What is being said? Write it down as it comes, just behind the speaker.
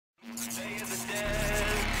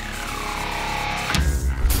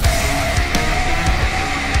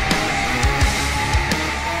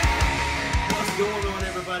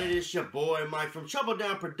it's your boy Mike from Trouble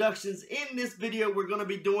Down Productions. In this video, we're going to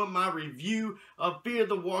be doing my review of Fear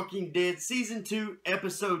the Walking Dead Season 2,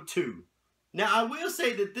 Episode 2. Now, I will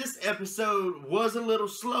say that this episode was a little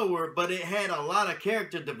slower, but it had a lot of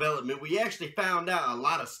character development. We actually found out a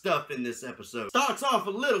lot of stuff in this episode. Starts off a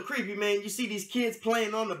little creepy, man. You see these kids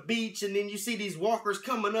playing on the beach, and then you see these walkers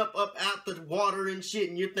coming up out the water and shit,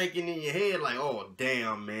 and you're thinking in your head like, oh,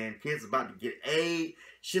 damn, man. Kids about to get ate.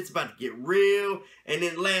 Shit's about to get real. And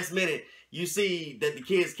then last minute, you see that the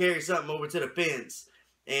kids carry something over to the fence.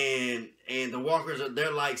 And the walkers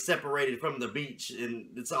they're like separated from the beach, and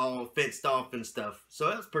it's all fenced off and stuff.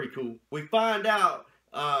 So that's pretty cool. We find out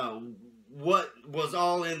what was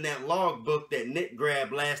all in that logbook that Nick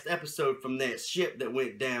grabbed last episode from that ship that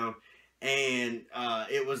went down. And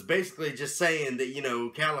it was basically just saying that, you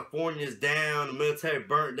know, California's down, the military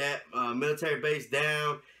burnt that military base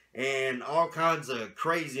down, and all kinds of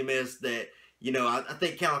crazy mess that, you know, I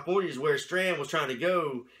think California is where Strand was trying to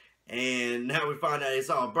go. And now we find out it's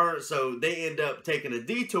all burnt, so they end up taking a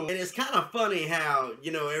detour. And it's kind of funny how,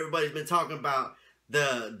 you know, everybody's been talking about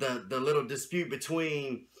the little dispute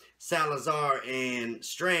between Salazar and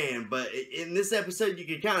Strand. But in this episode, you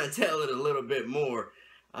can kind of tell it a little bit more.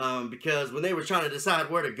 Because when they were trying to decide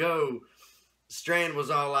where to go, Strand was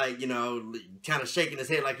all like, you know, kind of shaking his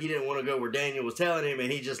head like he didn't want to go where Daniel was telling him. And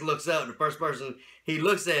he just looks up. The first person he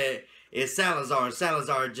looks at is Salazar. And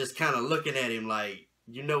Salazar just kind of looking at him like,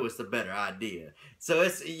 you know, it's the better idea. So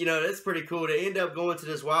it's, you know, it's pretty cool. They end up going to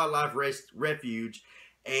this wildlife refuge,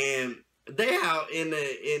 and they out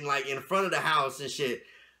in front of the house and shit,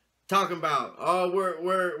 talking about, oh,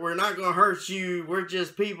 we're not gonna hurt you. We're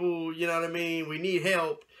just people, you know what I mean? We need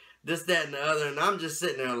help. This, that, and the other. And I'm just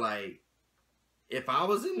sitting there like, if I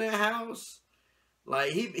was in that house,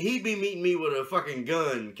 like he'd be meeting me with a fucking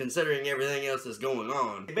gun, considering everything else that's going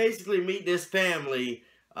on. They basically meet this family.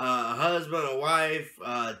 A husband, a wife,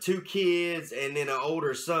 2 kids, and then an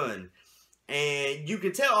older son. And you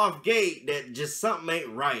can tell off gate that just something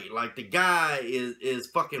ain't right. Like, the guy is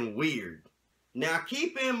fucking weird. Now,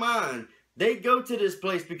 keep in mind, they go to this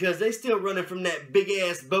place because they still running from that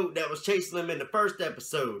big-ass boat that was chasing them in the first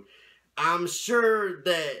episode. I'm sure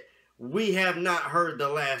that we have not heard the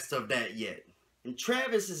last of that yet. And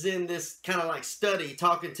Travis is in this kind of like study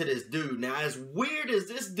talking to this dude. Now, as weird as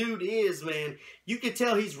this dude is, man, you can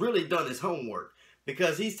tell he's really done his homework.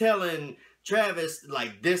 Because he's telling Travis,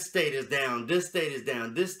 like, this state is down, this state is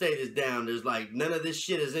down, this state is down. There's like, none of this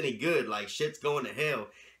shit is any good. Like, shit's going to hell.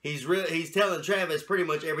 He's telling Travis pretty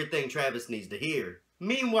much everything Travis needs to hear.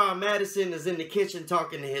 Meanwhile, Madison is in the kitchen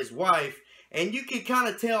talking to his wife. And you can kind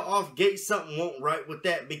of tell off gate something won't right with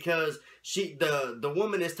that, because the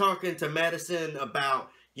woman is talking to Madison about,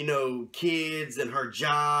 you know, kids and her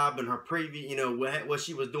job and her previous, you know, what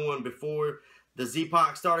she was doing before the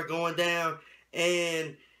Z-Pac started going down.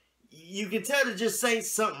 And you can tell that just ain't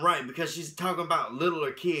something right, because she's talking about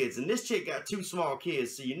littler kids. And this chick got 2 small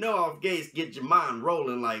kids. So you know off gates get your mind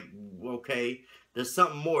rolling like, okay, there's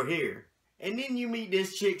something more here. And then you meet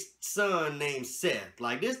this chick's son named Seth.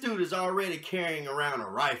 Like, this dude is already carrying around a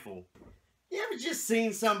rifle. You ever just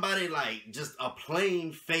seen somebody, like, just a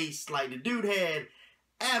plain face? Like, the dude had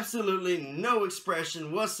absolutely no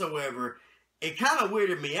expression whatsoever. It kind of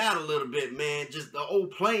weirded me out a little bit, man. Just the old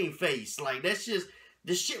plain face. Like, that's just,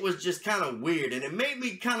 this shit was just kind of weird. And it made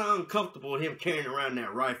me kind of uncomfortable with him carrying around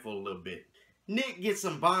that rifle a little bit. Nick gets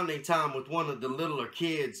some bonding time with one of the littler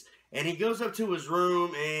kids. And he goes up to his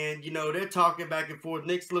room, and, you know, they're talking back and forth.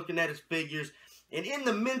 Nick's looking at his figures. And in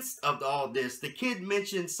the midst of all this, the kid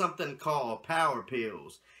mentions something called power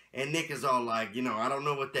pills. And Nick is all like, you know, I don't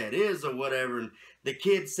know what that is or whatever. And the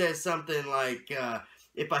kid says something like,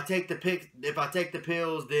 if I take the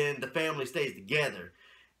pills, then the family stays together.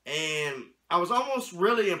 And I was almost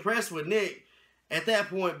really impressed with Nick at that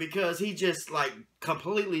point, because he just, like,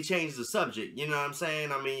 completely changed the subject. You know what I'm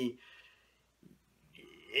saying? I mean,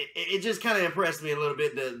 it just kind of impressed me a little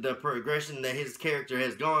bit, the progression that his character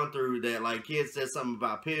has gone through, that, like, kid says something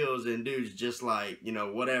about pills and dude's just like, you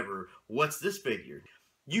know, whatever, what's this figure?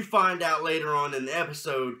 You find out later on in the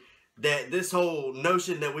episode that this whole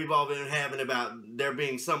notion that we've all been having about there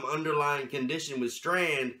being some underlying condition with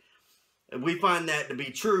Strand, we find that to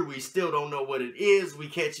be true. We still don't know what it is. We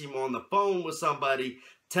catch him on the phone with somebody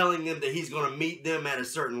telling them that he's going to meet them at a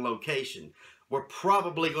certain location. We're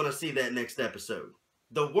probably going to see that next episode.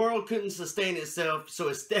 The world couldn't sustain itself, so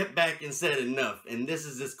it stepped back and said enough, and this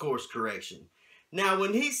is its course correction. Now,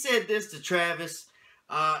 when he said this to Travis,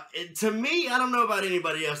 to me, I don't know about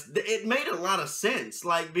anybody else, it made a lot of sense.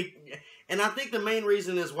 And I think the main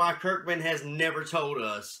reason is why Kirkman has never told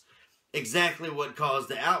us exactly what caused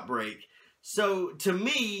the outbreak. So, to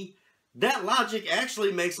me, that logic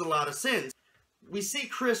actually makes a lot of sense. We see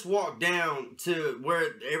Chris walk down to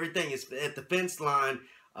where everything is at the fence line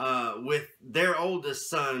with their oldest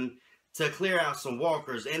son to clear out some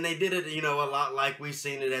walkers. And they did it, you know, a lot like we've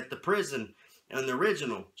seen it at the prison in the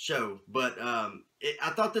original show. But I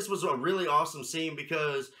thought this was a really awesome scene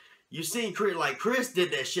because you seen Chris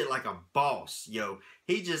did that shit like a boss, yo.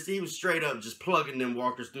 He was straight up just plugging them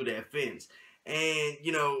walkers through that fence. And,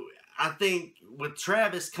 you know, I think with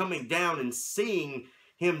Travis coming down and seeing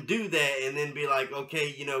him do that and then be like,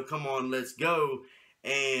 okay, you know, come on, let's go.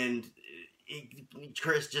 And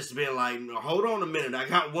Chris just being like, hold on a minute, I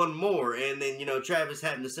got one more. And then, you know, Travis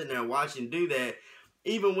having to sit there and watch him do that.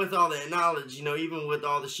 Even with all that knowledge, you know, even with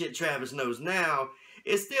all the shit Travis knows now,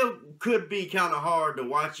 it still could be kind of hard to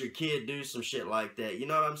watch your kid do some shit like that. You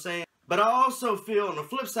know what I'm saying? But I also feel on the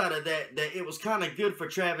flip side of that, that it was kind of good for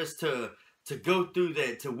Travis to go through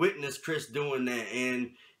that, to witness Chris doing that, and,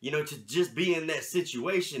 you know, to just be in that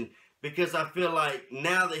situation. Because I feel like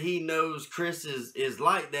now that he knows Chris is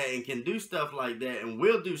like that and can do stuff like that and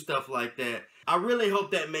will do stuff like that, I really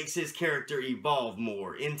hope that makes his character evolve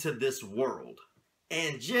more into this world.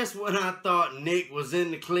 And just when I thought Nick was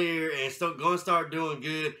in the clear and gonna start doing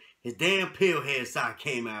good, his damn pillhead side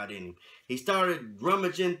came out in him. He started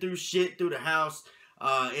rummaging through shit through the house,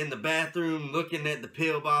 in the bathroom, looking at the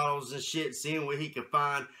pill bottles and shit, seeing what he could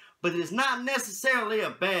find. But it's not necessarily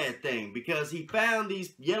a bad thing, because he found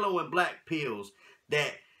these yellow and black pills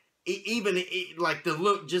that like the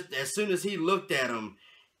look, just as soon as he looked at them,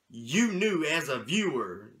 you knew as a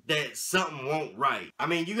viewer that something won't right. I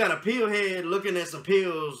mean, you got a pill head looking at some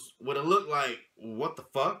pills with a look like, what the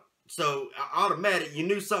fuck? So automatic, you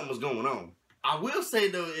knew something was going on. I will say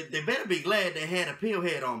though, they better be glad they had a pill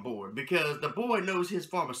head on board, because the boy knows his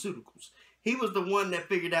pharmaceuticals. He was the one that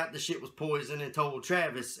figured out the shit was poison and told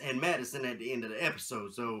Travis and Madison at the end of the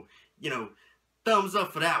episode. So, you know, thumbs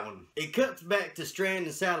up for that one. It cuts back to Strand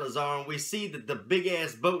and Salazar, and we see that the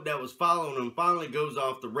big-ass boat that was following them finally goes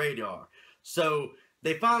off the radar. So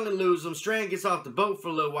they finally lose him. Strand gets off the boat for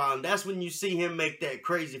a little while, and that's when you see him make that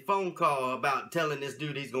crazy phone call about telling this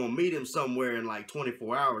dude he's going to meet him somewhere in like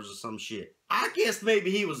 24 hours or some shit. I guess maybe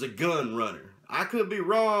he was a gun runner. I could be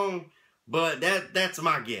wrong, but that's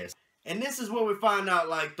my guess. And this is where we find out,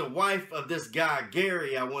 like, the wife of this guy,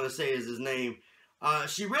 Gary, I want to say is his name,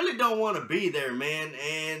 she really don't want to be there, man.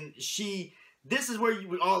 And this is where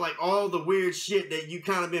you all the weird shit that you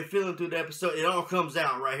kind of been feeling through the episode, it all comes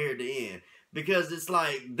out right here at the end. Because it's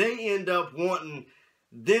like, they end up wanting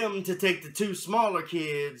them to take the two smaller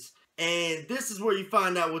kids. And this is where you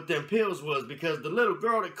find out what them pills was. Because the little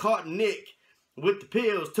girl that caught Nick with the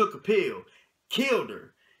pills took a pill, killed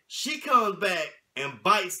her. She comes back and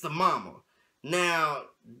bites the mama. Now,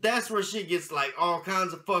 that's where she gets like all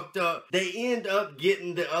kinds of fucked up. They end up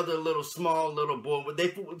getting the other small little boy. But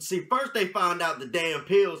first they find out the damn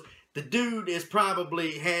pills. The dude is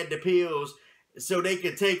probably had the pills so they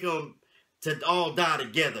could take them to all die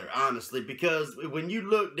together, honestly. Because when you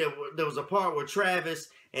look, there was a part where Travis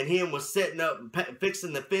and him was setting up,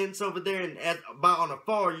 fixing the fence over there. And about on the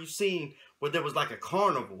far, you seen where there was like a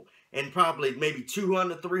carnival. And probably maybe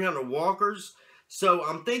 200, 300 walkers. So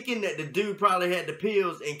I'm thinking that the dude probably had the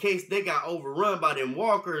pills in case they got overrun by them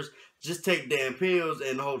walkers. Just take damn pills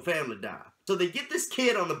and the whole family die. So they get this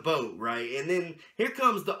kid on the boat, right? And then here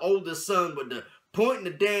comes the oldest son with pointing the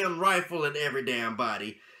damn rifle at every damn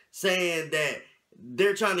body, saying that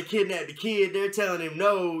they're trying to kidnap the kid. They're telling him,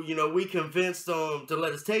 no, you know, we convinced them to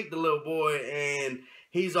let us take the little boy. And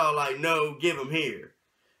he's all like, no, give him here.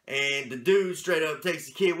 And the dude straight up takes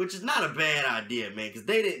the kid, which is not a bad idea, man. Because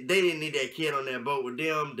they didn't need that kid on that boat with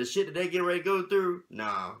them. The shit that they get ready to go through,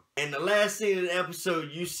 nah. And the last scene of the episode,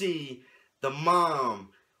 you see the mom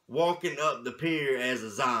walking up the pier as a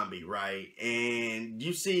zombie, right? And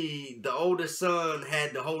you see the oldest son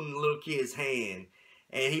had to holding the little kid's hand.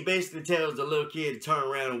 And he basically tells the little kid to turn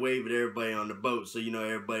around and wave at everybody on the boat. So, you know,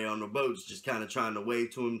 everybody on the boat's just kind of trying to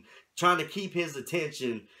wave to him, trying to keep his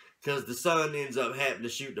attention. Because the son ends up having to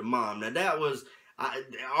shoot the mom. Now that was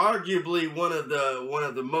arguably one of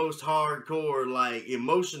the most hardcore, like,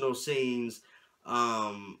 emotional scenes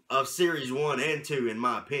of series 1 and 2, in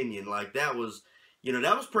my opinion. Like, that was, you know,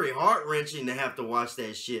 that was pretty heart-wrenching to have to watch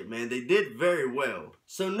that shit, man. They did very well.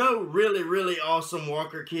 So no really, really awesome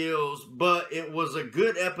walker kills, but it was a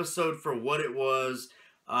good episode for what it was.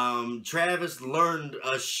 Travis learned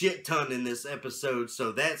a shit ton in this episode,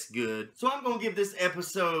 so that's good. So I'm gonna give this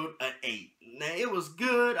episode an 8. Now, it was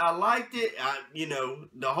good. I liked it. You know,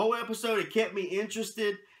 the whole episode, it kept me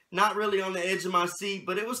interested. Not really on the edge of my seat,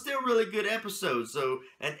 but it was still a really good episode. So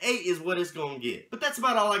an 8 is what it's going to get. But that's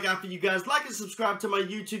about all I got for you guys. Like and subscribe to my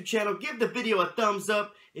YouTube channel. Give the video a thumbs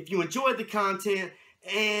up if you enjoyed the content.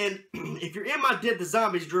 And if you're in my Dead to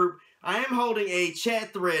Zombies group, I am holding a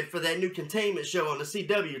chat thread for that new containment show on the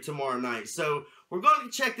CW tomorrow night. So we're going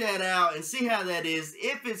to check that out and see how that is.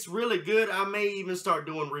 If it's really good, I may even start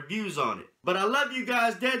doing reviews on it. But I love you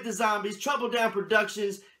guys. Dead to Zombies, Trouble Down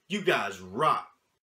Productions. You guys rock.